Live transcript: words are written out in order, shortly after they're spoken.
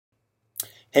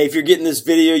Hey, if you're getting this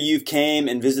video, you've came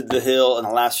and visited the Hill in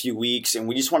the last few weeks, and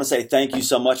we just want to say thank you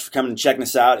so much for coming and checking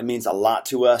us out. It means a lot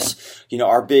to us. You know,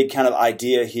 our big kind of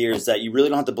idea here is that you really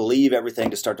don't have to believe everything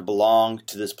to start to belong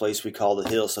to this place we call the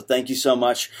Hill. So thank you so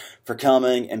much for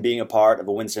coming and being a part of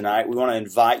a Wednesday night. We want to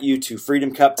invite you to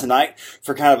Freedom Cup tonight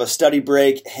for kind of a study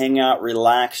break, hang out,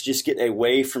 relax, just get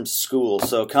away from school.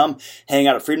 So come hang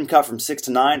out at Freedom Cup from 6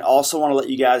 to 9. Also want to let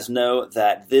you guys know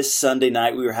that this Sunday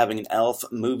night we are having an Elf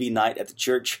movie night at the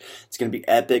church. It's going to be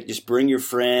epic. Just bring your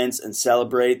friends and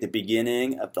celebrate the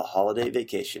beginning of the holiday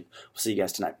vacation. We'll see you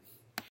guys tonight.